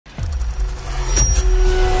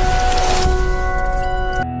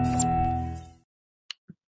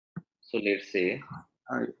let's say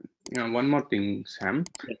One more thing, Sam.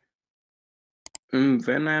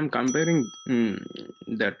 When I am comparing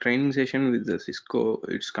the training session with the Cisco,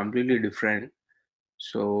 it's completely different.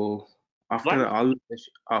 So what.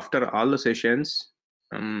 after all the sessions,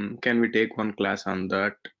 can we take one class on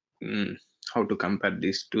that? Mm, how to compare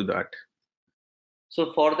this to that?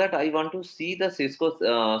 So for that, I want to see the Cisco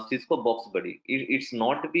box buddy.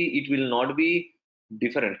 It will not be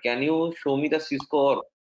different. Can you show me the Cisco org?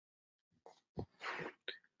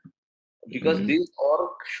 Because Mm, this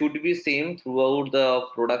org should be same throughout the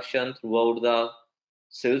production, throughout the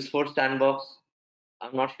Salesforce sandbox.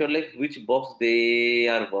 I'm not sure like which box they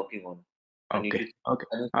are working on. I need okay, to. okay.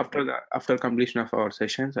 I need to- After completion of our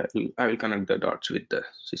sessions, I will connect the dots with the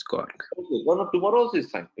Cisco org. Okay, no, no, tomorrow also is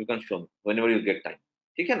fine. You can show me whenever you get time.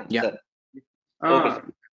 Okay, na, Yeah. sir. Okay, Uh,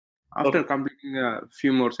 sir. After Okay. completing a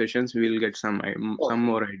few more sessions, we will get some Okay.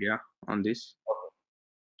 more idea on this, Okay.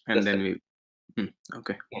 and Just then a we.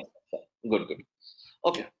 Okay. yes, sir. Good, good.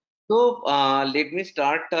 Okay. So let me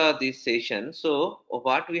start this session. So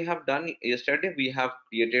what we have done yesterday, we have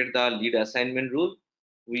created the lead assignment rule.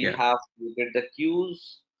 We Yeah. have created the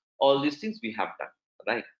queues. All these things we have done,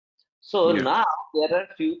 right? So Yeah. now there are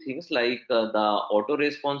few things like the auto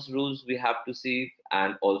response rules we have to see,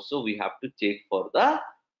 and also we have to check for the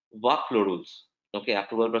workflow rules. Okay,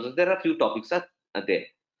 approval process. There are few topics are there.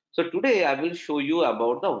 So today I will show you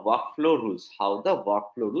about the workflow rules, how the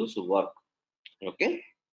workflow rules work. Okay,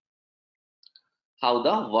 how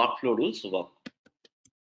the workflow rules work.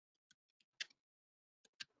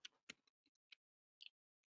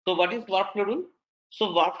 So what is workflow rule? So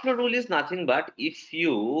workflow rule is nothing but if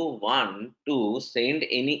you want to send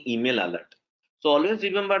any email alert. So always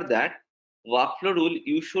remember that workflow rule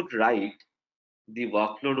you should write the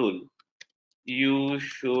workflow rule. You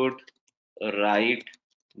should write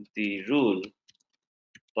the rule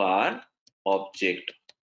per object.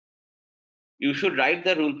 You should write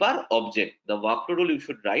the rule per object. The workflow rule you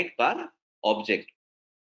should write per object.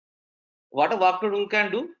 What a workflow rule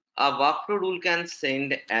can do? A workflow rule can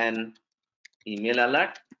send an email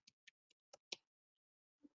alert.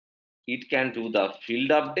 It can do the field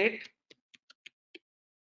update.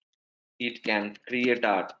 It can create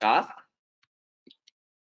a task,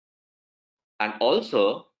 and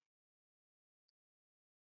also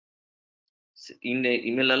in the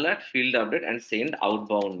email alert, field update, and send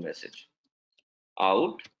outbound message.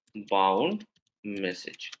 Outbound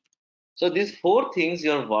message. So these four things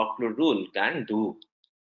your workflow rule can do.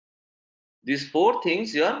 These four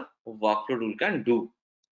things your workflow rule can do.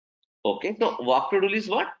 Okay, so workflow rule is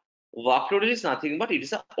what? Workflow rule is nothing but it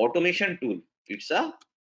is an automation tool. It's a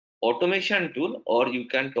automation tool, or you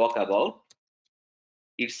can talk about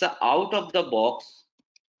it's a out of the box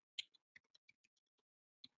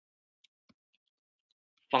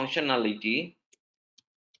functionality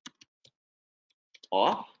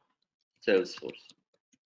of Salesforce.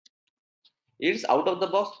 It's out of the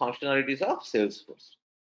box functionalities of Salesforce.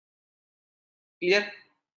 Clear?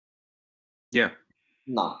 Yeah.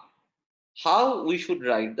 Now, how we should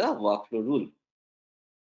write the workflow rule?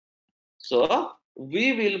 So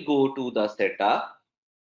we will go to the setup,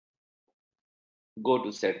 go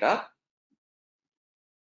to setup,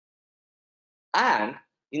 and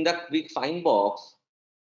in the quick find box,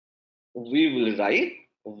 we will write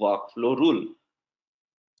workflow rule.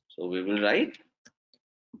 So we will write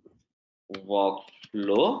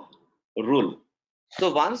workflow rule.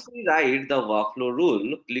 So once we write the workflow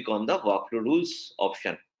rule, click on the workflow rules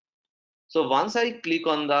option. So once I click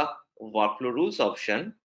on the workflow rules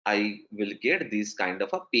option, I will get this kind of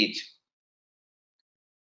a page.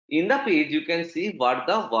 In the page, you can see what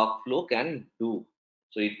the workflow can do.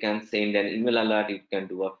 So it can send an email alert, it can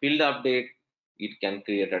do a field update, it can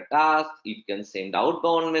create a task, it can send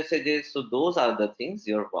outbound messages. So those are the things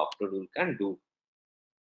your workflow rule can do.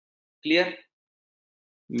 Clear?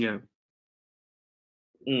 Yeah.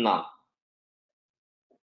 Now,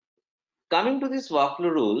 coming to this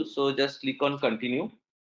workflow rule, so just click on continue.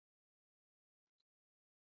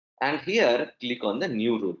 And here, click on the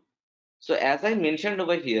new rule. So as I mentioned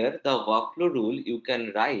over here, the workflow rule you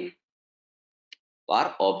can write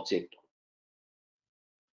per object.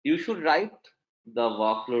 You should write the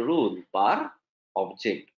workflow rule per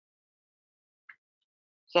object.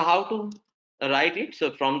 So how to write it?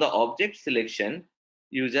 So from the object selection,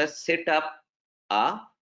 you just set up a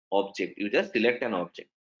object. You just select an object.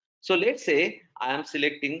 So let's say I am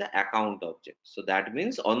selecting the account object. So that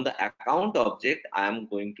means on the account object, I am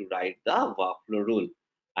going to write the workflow rule,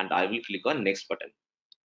 and I will click on next button.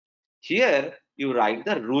 Here you write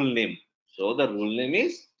the rule name. So the rule name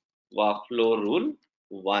is workflow rule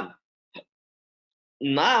 1.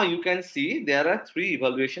 Now you can see there are 3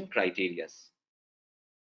 evaluation criteria.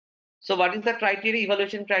 So what is the criteria,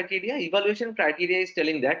 evaluation criteria? Evaluation criteria is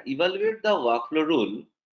telling that evaluate the workflow rule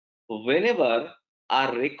whenever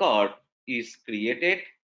a record is created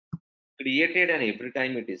and every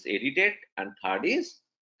time it is edited, and third is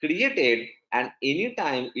created and any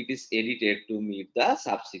time it is edited to meet the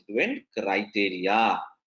subsequent criteria.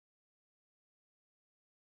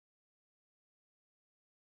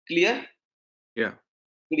 Clear? Yeah.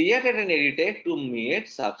 Created and edited to meet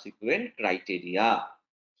subsequent criteria.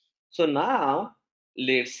 So now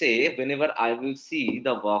let's say whenever I will see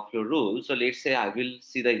the workflow rule, so let's say I will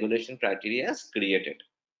see the evaluation criteria as created.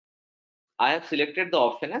 I have selected the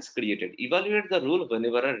option as created. Evaluate the rule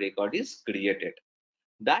whenever a record is created.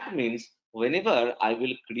 That means whenever I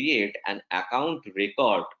will create an account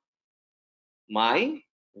record, my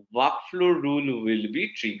workflow rule will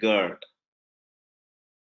be triggered.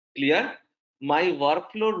 Clear? My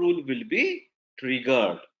workflow rule will be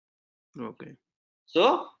triggered. Okay.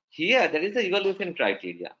 So here there is the evaluation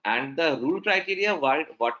criteria and the rule criteria.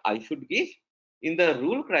 What I should give? In the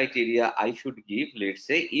rule criteria, I should give, let's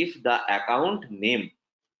say, if the account name,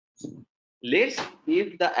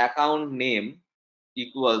 if the account name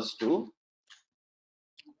equals to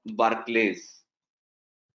Barclays.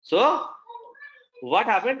 So what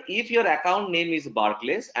happened if your account name is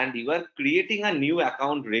Barclays and you are creating a new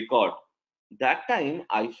account record? That time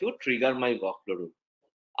I should trigger my workflow rule.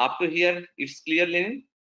 Up to here, it's clear, Lenin?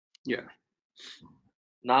 Yeah.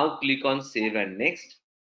 Now click on save and next.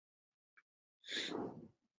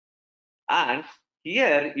 And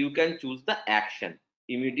here you can choose the action,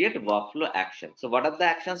 immediate workflow action. So what are the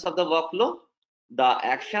actions of the workflow? The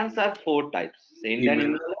actions are 4 types: send an Email.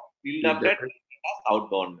 email, field Field update, update.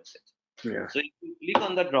 outbound message. Yeah. So if you click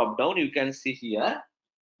on the drop down, you can see here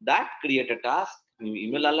that create a task, new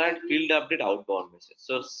email alert, field update, outbound message.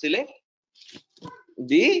 So select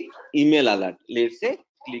the email alert. Let's say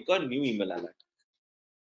click on new email alert.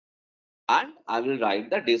 And I will write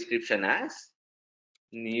the description as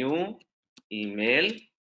new email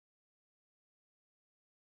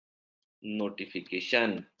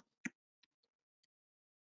notification.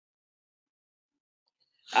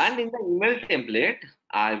 And in the email template,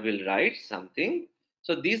 I will write something.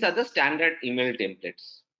 So these are the standard email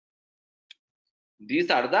templates. These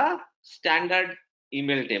are the standard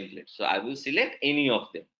email templates. So I will select any of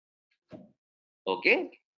them. Okay.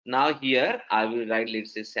 Now here I will write,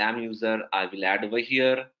 let's say Sam user. I will add over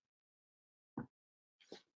here.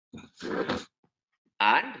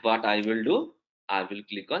 And what I will do, I will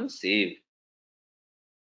click on save.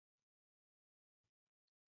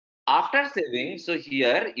 After saving, so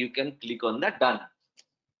here you can click on the done.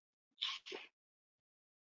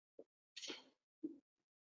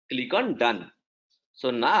 Click on done.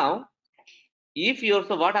 So now if your,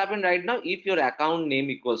 so what happened right now, if your account name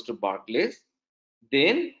equals to Barclays,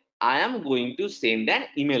 then I am going to send an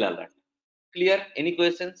email alert. Clear? Any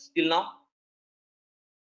questions till now?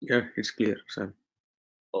 Yeah, it's clear, Sam.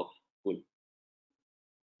 Oh, cool.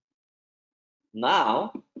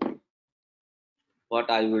 Now what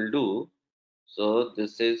I will do, so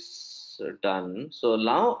this is done. So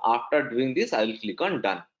now after doing this, I will click on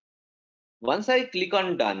done. Once I click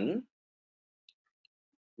on done,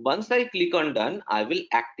 I will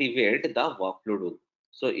activate the workflow rule.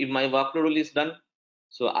 So if my workflow rule is done,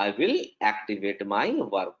 so I will activate my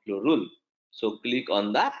workflow rule. So click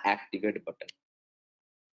on the activate button.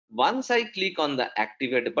 Once I click on the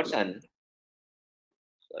activate button,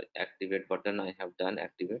 sorry, activate button, I have done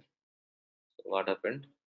activate. So what happened?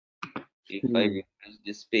 If I Hmm. refresh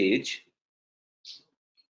this page,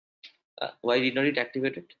 why did not it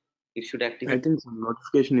activate it? It should I activate. think some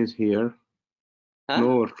notification is here. Huh?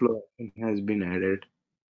 No workflow action has been added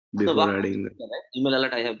No, before workflow adding the. email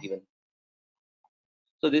alert I have given.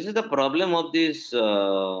 So this is the problem of this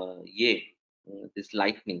this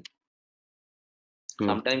lightning. Oh,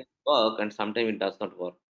 Sometimes it work and sometimes it does not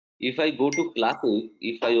work. If I go to classic,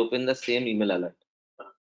 if I open the same email alert,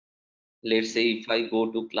 let's say if I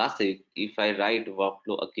go to classic, if I write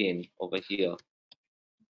workflow again over here,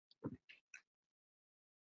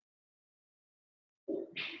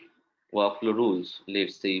 workflow rules,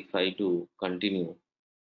 let's say if I do continue.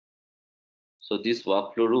 So this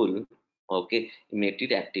workflow rule, okay, made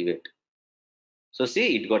it activate. So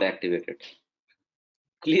see, it got activated.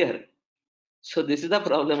 Clear? So this is the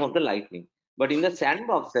problem of the lightning. But in the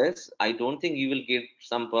sandboxes, I don't think you will get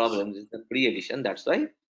some problems. It's a free edition. That's why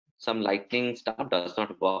some lightning stuff does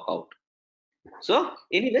not work out. So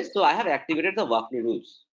anyway, so I have activated the workflow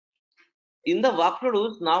rules. In the workflow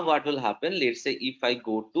rules, now what will happen? Let's say if I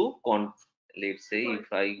go to let's say if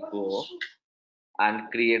I go and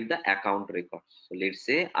create the account record. So let's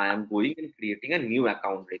say I am going and creating a new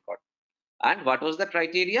account record. And what was the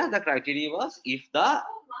criteria? The criteria was if the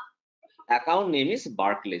account name is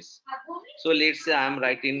Barclays. So let's say I am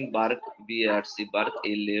writing Bark BRC Bark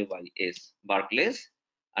LAYS Barclays,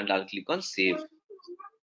 and I'll click on save.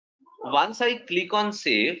 Once I click on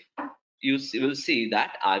save, you will see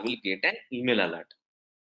that I will get an email alert.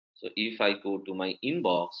 So if I go to my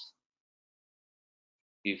inbox,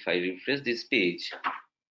 if I refresh this page,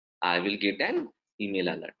 I will get an email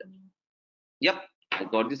alert. Yep, I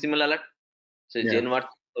got this email alert. So Yeah. Jen, what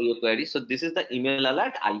for your query? So this is the email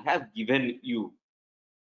alert I have given you.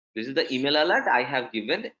 This is the email alert I have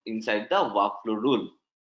given inside the workflow rule.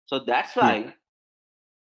 So Yeah.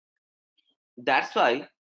 that's why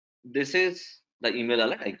this is the email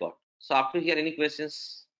alert I got. So after here, any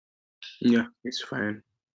questions? Yeah. It's fine.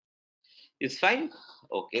 It's fine. Yeah.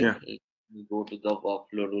 Okay, let me go to the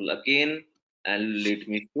workflow rule again and let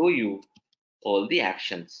me show you all the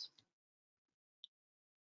actions.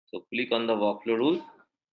 So click on the workflow rule,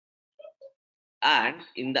 and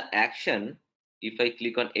in the action, if I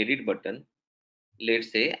click on edit button,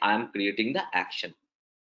 let's say I am creating the action.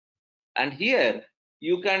 And here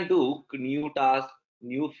you can do new task,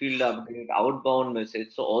 new field update, outbound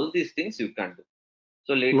message. So all these things you can do.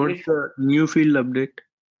 So let me What's show the new field update?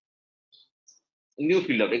 new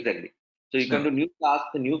field update exactly. So you can Yeah. do new task,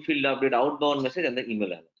 new field update, outbound message, and then email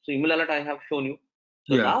alert. So email alert I have shown you.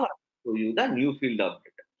 So Yeah. now I show you the new field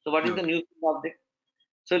update. So what is the Okay. new field update?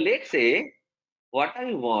 So let's say what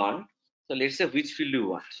I want. So let's say which field you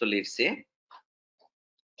want. So let's say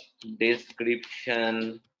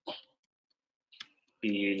description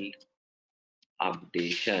field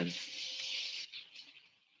updation.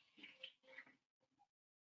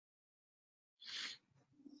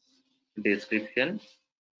 Description,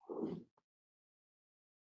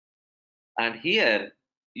 and here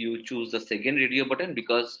you choose the second radio button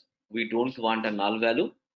because we don't want a null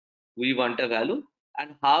value, we want a value.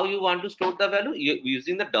 And how you want to store the value? You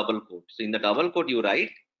using the double quote. So in the double quote you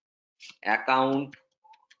write account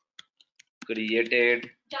created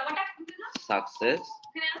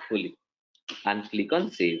successfully and click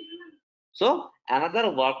on save. So another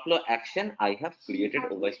workflow action I have created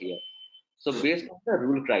over here. So based on the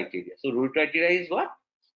rule criteria, so rule criteria is what?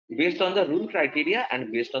 Based on the rule criteria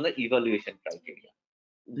and based on the evaluation criteria,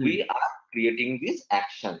 we Hmm. are creating these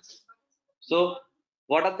actions. So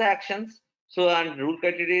what are the actions? So and rule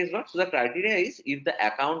criteria is what? So the criteria is if the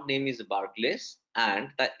account name is Barclays and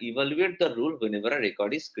the evaluate the rule whenever a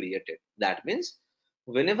record is created. That means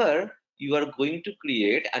whenever you are going to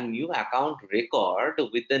create a new account record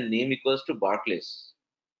with the name equals to Barclays,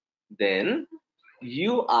 then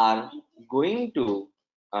you are going to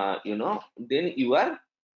then you are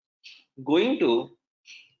going to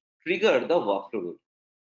trigger the workflow rule.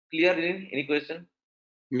 Clear? Any question?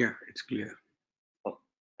 Yeah. It's clear. Oh,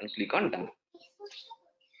 and click on done.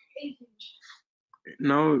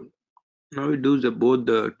 Now, now it does the both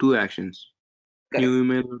the two actions: Correct, new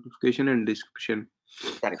email notification and description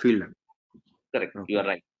correct, field. correct. You Okay. are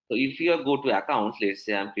right. So if you go to accounts, let's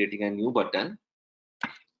say I'm creating a new button,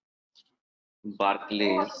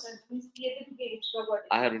 Barclays.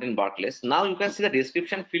 I have written Barclays. Now you can see the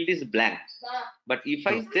description field is blank. But if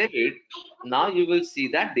I Okay. save it, now you will see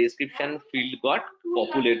that description field got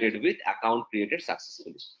populated with account created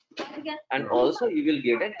successfully. And also you will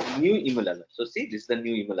get a new email alert. So see, this is the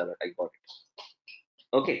new email alert I got it.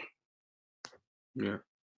 Okay, Yeah.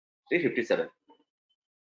 357.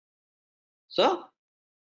 So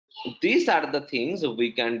these are the things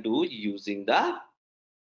we can do using the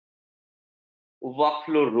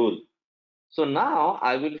workflow rule. So now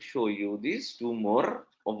I will show you these two more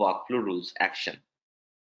workflow rules action.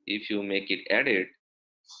 If you make it edit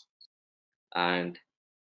and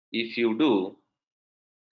if you do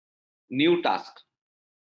new task.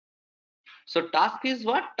 So task is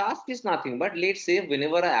what? Task is nothing but let's say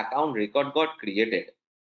whenever an account record got created.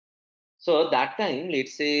 So that time,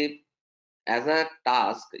 let's say as a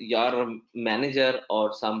task, your manager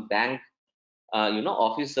or some bank,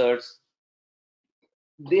 officers,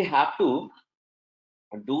 they have to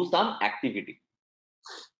do some activity.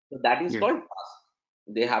 So that is Yeah. called task.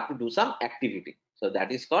 They have to do some activity. So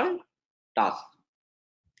that is called task.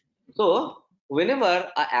 So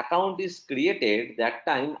whenever an account is created, that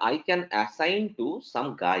time I can assign to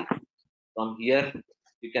some guy. From here,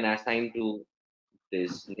 you can assign to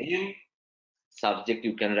this name, subject,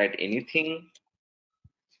 you can write anything,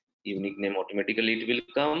 unique name automatically it will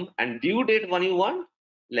come, and due date when you want,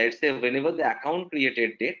 let's say whenever the account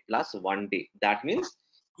created date plus 1 day. That means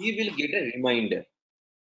he will get a reminder.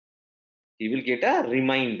 He will get a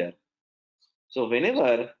reminder. So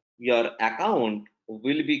whenever your account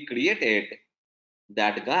will be created,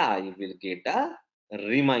 that guy will get a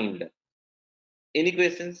reminder. Any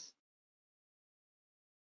questions?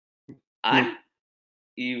 No. And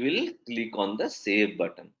you will click on the save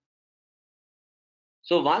button.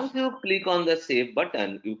 So once you click on the save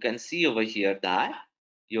button, you can see over here that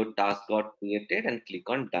your task got created and click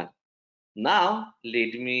on done. Now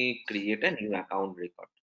let me create a new account record.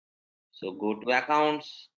 So go to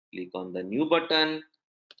accounts, click on the new button,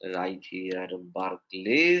 right here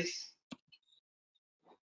Barclays,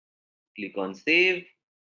 click on save.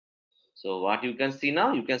 So what you can see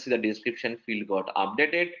now, you can see the description field got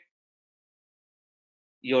updated.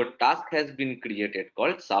 Your task has been created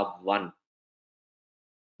called sub 1.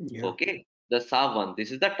 Yeah. Okay, the sub 1,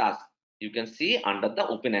 this is the task. You can see under the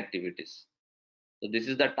open activities. So this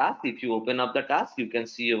is the task. If you open up the task, you can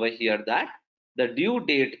see over here that the due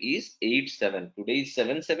date is 8/7. Today is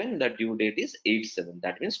 7/7. The due date is 8/7.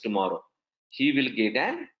 That means tomorrow. He will get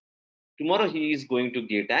an tomorrow he is going to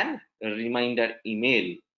get an reminder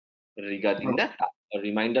email regarding the Oh. task, a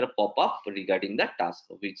reminder pop-up regarding the task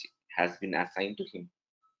which has been assigned to him.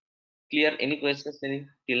 Clear? Any questions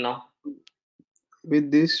till now?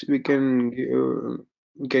 With this, we can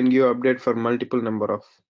give update for multiple number of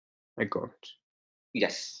accounts.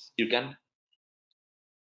 Yes, you can.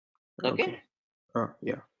 Okay. Okay.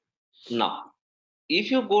 Yeah. Now,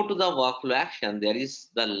 if you go to the workflow action, there is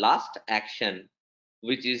the last action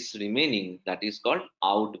which is remaining, that is called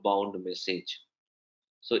outbound message.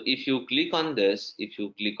 So if you click on this, if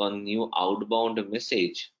you click on new outbound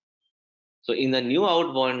message, so in the new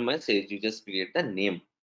outbound message, you just create the name.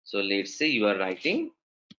 So let's say you are writing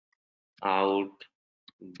outbound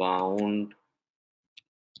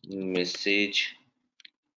message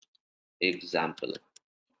example.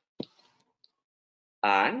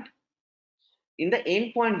 And in the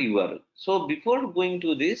endpoint URL. So before going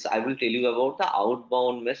to this, I will tell you about the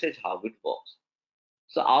outbound message, how it works.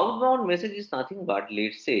 So outbound message is nothing but,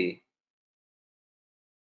 let's say,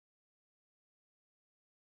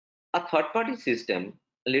 a third party system,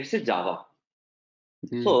 let's say Java.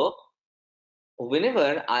 Mm. So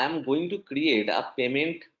whenever I am going to create a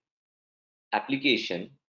payment application,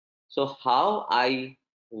 so how I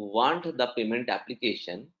want the payment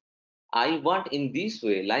application, I want in this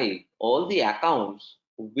way, like all the accounts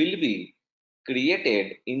will be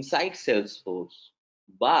created inside Salesforce,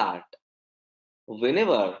 but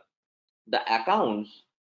whenever the accounts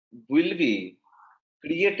will be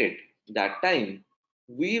created, that time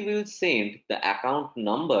we will send the account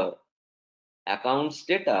number, account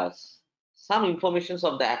status, some informations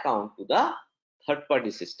of the account to the third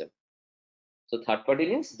party system. So third party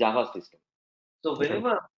means Java system. So Right.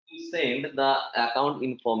 whenever we send the account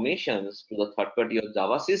informations to the third party of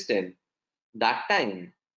Java system, that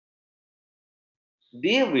time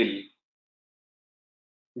they will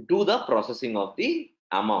do the processing of the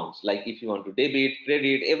amounts. Like if you want to debit,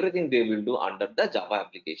 credit, everything they will do under the Java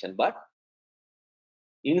application. But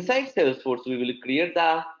inside Salesforce, we will create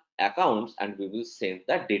the accounts and we will send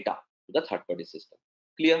the data to the third party system.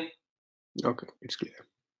 Clear? Okay, it's clear.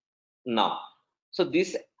 Now, so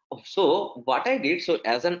this, so what I did, so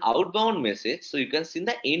as an outbound message, so you can see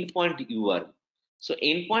the endpoint URL. So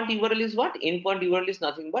endpoint URL is what? Endpoint URL is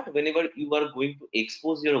nothing but whenever you are going to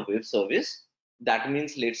expose your web service, that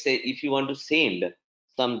means let's say if you want to send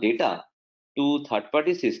some data to third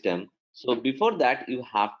party system, so before that you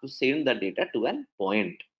have to send the data to an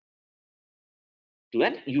point, to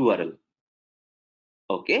an URL.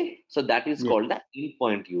 Okay, so that is Yeah. called the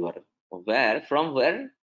endpoint URL, where from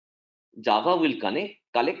where Java will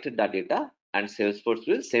collect the data and Salesforce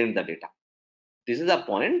will send the data. This is a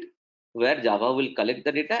point where Java will collect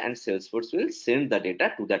the data and Salesforce will send the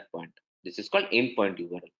data to that point. This is called endpoint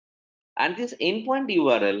URL. And this endpoint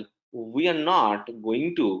URL, we are not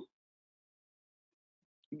going to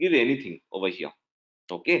give anything over here.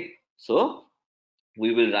 Okay, so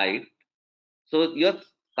we will write. So your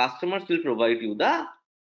customers will provide you the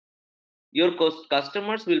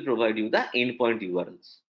customers will provide you the endpoint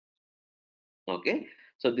URLs. Okay,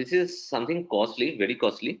 so this is something costly, very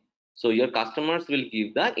costly. So your customers will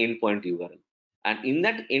give the endpoint URL, and in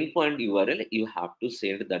that endpoint URL you have to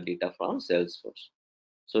send the data from Salesforce.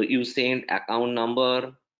 So you send account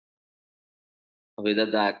number, whether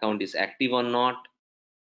the account is active or not,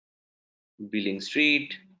 billing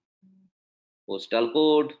street, postal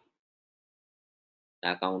code,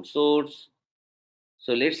 account source.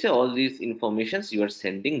 So let's say all these informations you are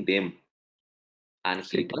sending them, and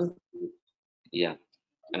click Same. on, yeah,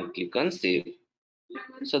 and click on save.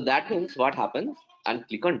 So that means what happens, and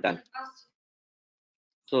click on done.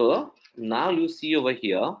 So now you see over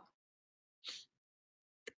here,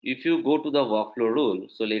 If you go to the workflow rule,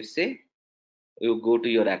 so let's say you go to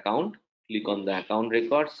your account, click on the account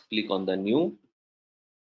records, click on the new,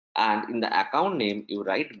 and in the account name you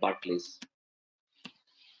write Barclays.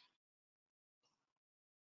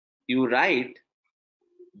 You write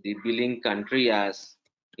the billing country as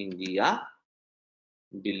India,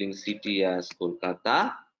 billing city as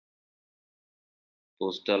Kolkata,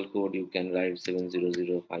 postal code you can write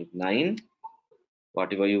 70059,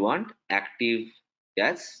 whatever you want. Active,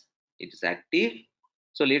 yes, it is active.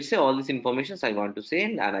 So let's say all these informations I want to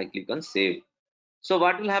send, and I click on save. So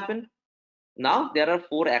what will happen? Now there are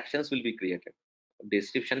 4 actions will be created.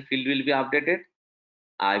 Description field will be updated.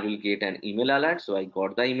 I will get an email alert. So I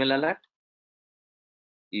got the email alert.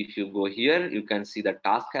 If you go here, you can see the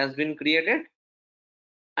task has been created,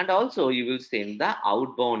 and also you will send the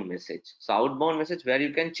outbound message. So outbound message, where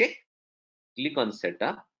you can check, click on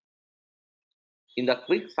setup. In the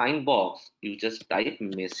quick find box, you just type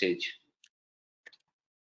message.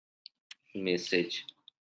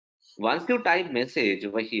 Once you type message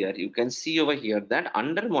over here, you can see over here that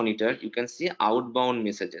under monitor you can see outbound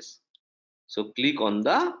messages. So click on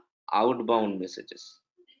the outbound messages.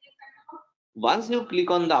 Once you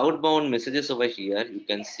click on the outbound messages over here, you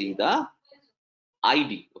can see the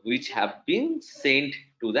ID which have been sent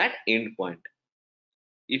to that endpoint.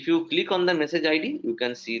 If you click on the message ID, you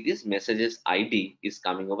can see this messages ID is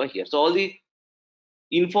coming over here. So all the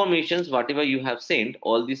informations, whatever you have sent,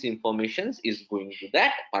 all these informations is going to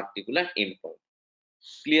that particular endpoint.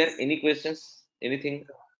 Clear? Any questions? Anything?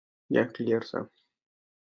 Yeah, clear, sir.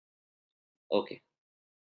 Okay.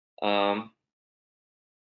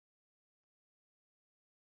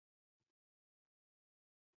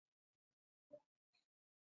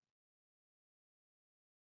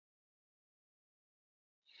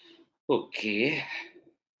 Okay.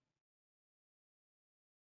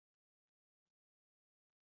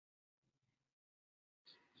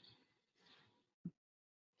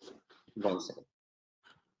 One second.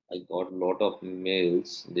 I got a lot of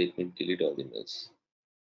mails. Let me delete all the mails.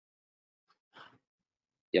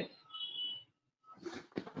 Yep.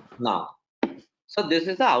 Now, so this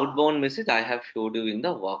is the outbound message I have showed you in the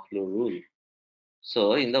workflow rule.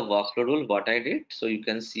 So in the workflow rule, what I did, so you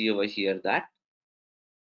can see over here that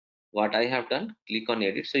what I have done, click on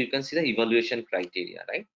edit. So you can see the evaluation criteria,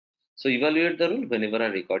 right? So evaluate the rule whenever a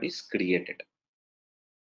record is created.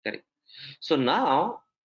 Correct. So now,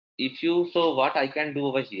 if you, so what I can do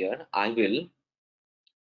over here, I will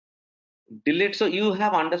delete. So you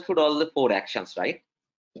have understood all the 4 actions, right?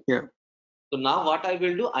 Yeah. So now what I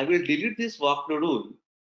will do, I will delete this workflow rule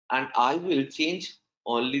and I will change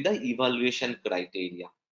only the evaluation criteria.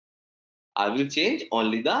 I will change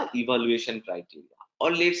only the evaluation criteria.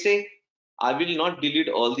 Or let's say I will not delete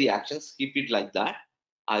all the actions, keep it like that.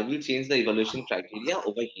 I will change the evaluation criteria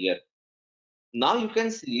over here. Now you can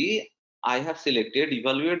see I have selected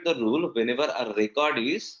evaluate the rule whenever a record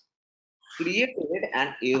is created and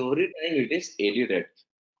every time it is edited.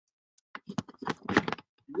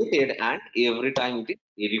 Created and every time it is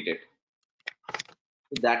edited.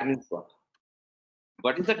 So that means what?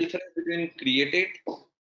 What is the difference between created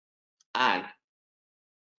and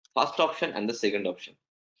first option and the second option?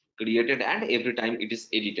 Created and every time it is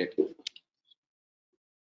edited.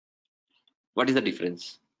 What is the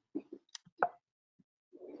difference?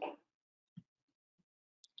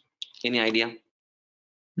 Any idea?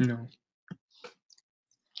 No.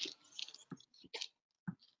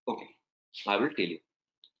 Okay, I will tell you.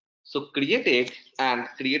 So created and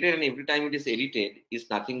every time it is edited is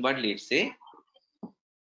nothing but, let's say,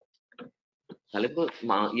 guys,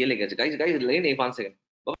 lane 1 second.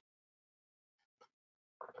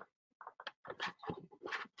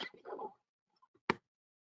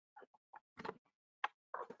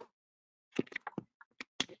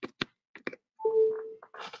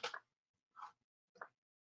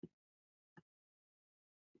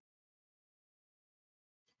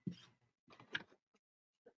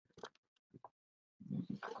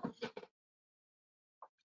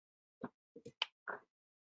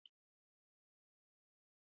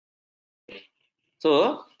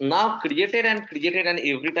 So now created and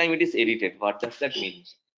every time it is edited. What does that mean?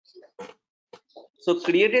 So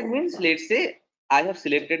created means, let's say I have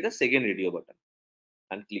selected the second radio button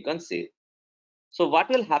and click on save. So what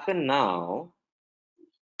will happen now?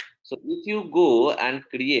 So if you go and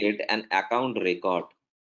create an account record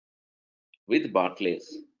with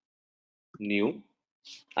Barclays, new,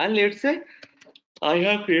 and let's say I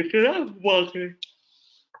have created a Barclays,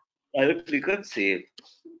 I will click on save.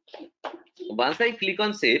 Once I click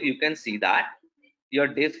on save, you can see that your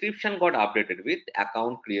description got updated with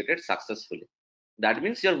account created successfully. That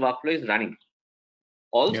means your workflow is running.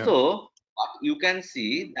 Also, what you can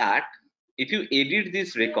see that if you edit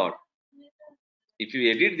this record,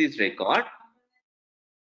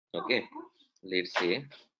 okay, let's say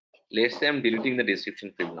I'm deleting the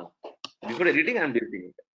description field now. Before editing, I'm deleting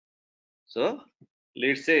it. So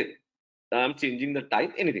let's say I'm changing the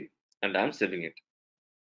type, anything, and I'm saving it.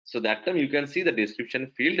 So that time you can see the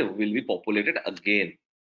description field will be populated again.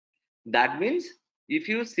 That means if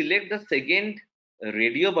you select the second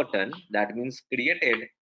radio button, that means created,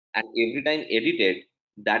 and every time edited,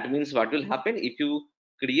 that means what will happen if you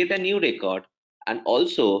create a new record, and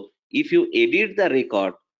also if you edit the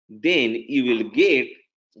record, then you will get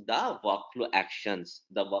the workflow actions.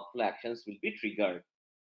 The workflow actions will be triggered.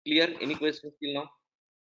 Clear? Any questions till now?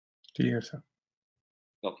 Clear, sir.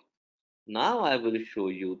 Okay. Now I will show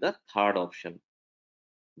you the third option.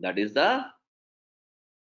 That is the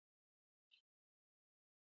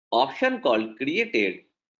option called created,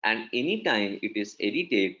 and anytime it is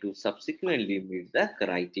edited to subsequently meet the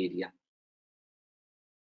criteria.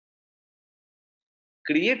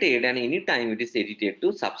 Created and anytime it is edited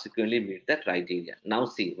to subsequently meet the criteria. Now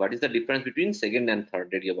see, what is the difference between second and third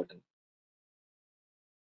radio button?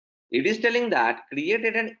 It is telling that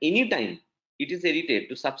created and anytime it is edited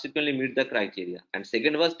to subsequently meet the criteria. And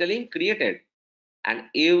second was telling created and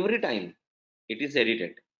every time it is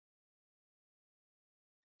edited.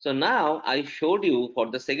 So now I showed you for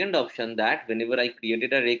the second option that whenever I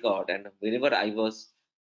created a record and whenever I was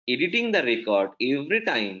editing the record, every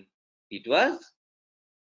time it was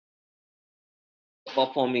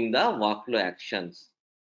performing the workflow actions.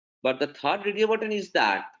 But the third radio button is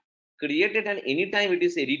that created and anytime it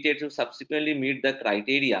is edited to subsequently meet the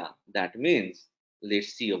criteria. That means,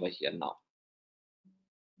 let's see over here now.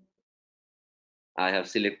 I have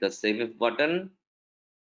selected the save button.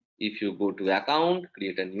 If you go to account,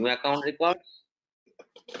 create a new account record.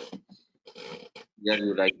 Here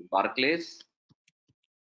you write Barclays,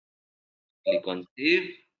 click on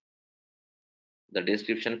save. The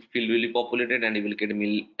description field will be populated and you will get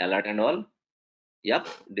mail alert and all. Yep,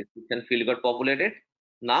 description field got populated.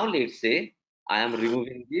 Now let's say I am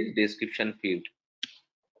removing this description field.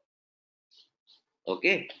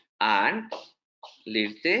 Okay, and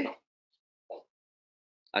let's say,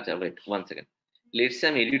 acha, wait 1 second. Let's say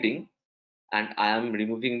I'm editing and I am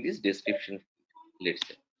removing this description field, let's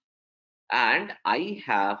say, and I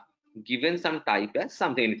have given some type as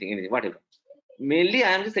something, anything, whatever. Mainly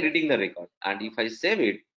I am just editing the record, and if I save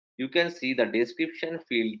it, you can see the description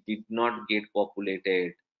field did not get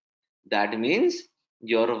populated. That means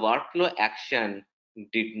your workflow action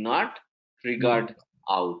did not triggered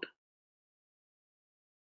out.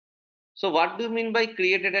 So what do you mean by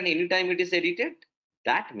created and anytime it is edited?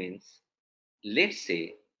 That means, let's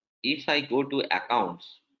say if I go to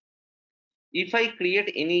accounts, if I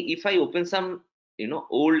create any, if I open some,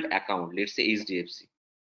 old account, let's say HDFC,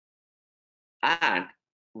 and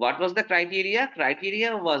what was the criteria?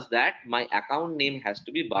 Criteria was that my account name has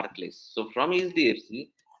to be Barclays. So from HDFC,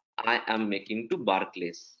 I am making to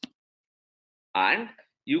Barclays. And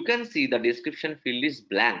you can see the description field is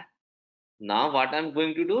blank. Now what I'm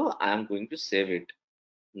going to do, I am going to save it.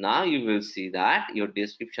 Now you will see that your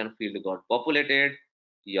description field got populated,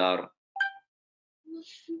 your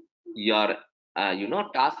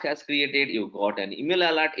task has created, you got an email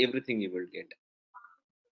alert, everything you will get.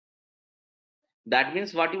 That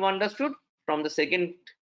means what you understood from the second,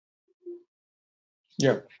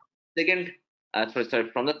 from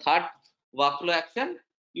the third workflow action,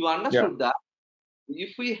 you understood that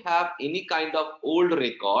if we have any kind of old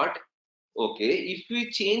record, okay, if we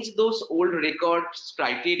change those old records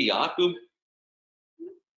criteria to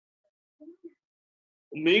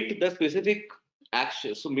meet the specific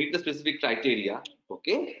action, so meet the specific criteria,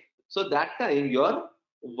 okay, so that time your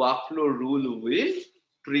workflow rule will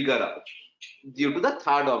trigger out due to the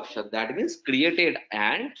third option, that means created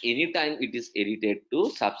and anytime it is edited to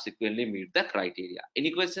subsequently meet the criteria.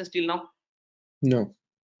 Any questions till now? No.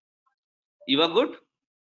 You are good?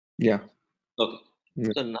 Yeah. Okay.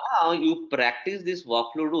 So now you practice this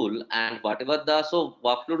workflow rule, and whatever the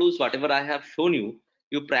workflow rules, whatever I have shown you,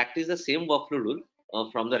 you practice the same workflow rule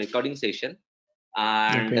from the recording session.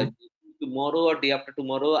 And tomorrow or day after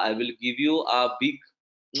tomorrow, I will give you a big,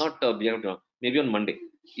 not maybe on Monday.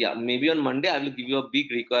 Yeah, maybe on Monday I will give you a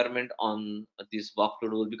big requirement on this workflow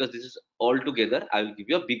rule, because this is all together. I will give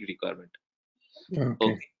you a big requirement.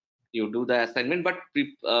 Okay. You do the assignment, but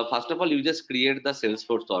first of all, you just create the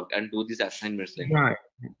Salesforce org and do these assignments. Right.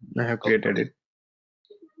 I have created it.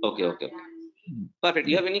 Okay. Perfect.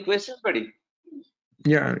 You have any questions, buddy?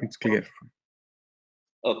 Yeah, it's clear.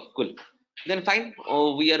 Okay, cool. Then fine.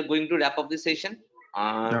 We are going to wrap up this session.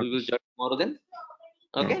 We will join tomorrow then.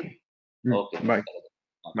 Okay. Okay. Okay. Bye. Okay.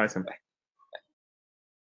 Bye, Sam. Bye.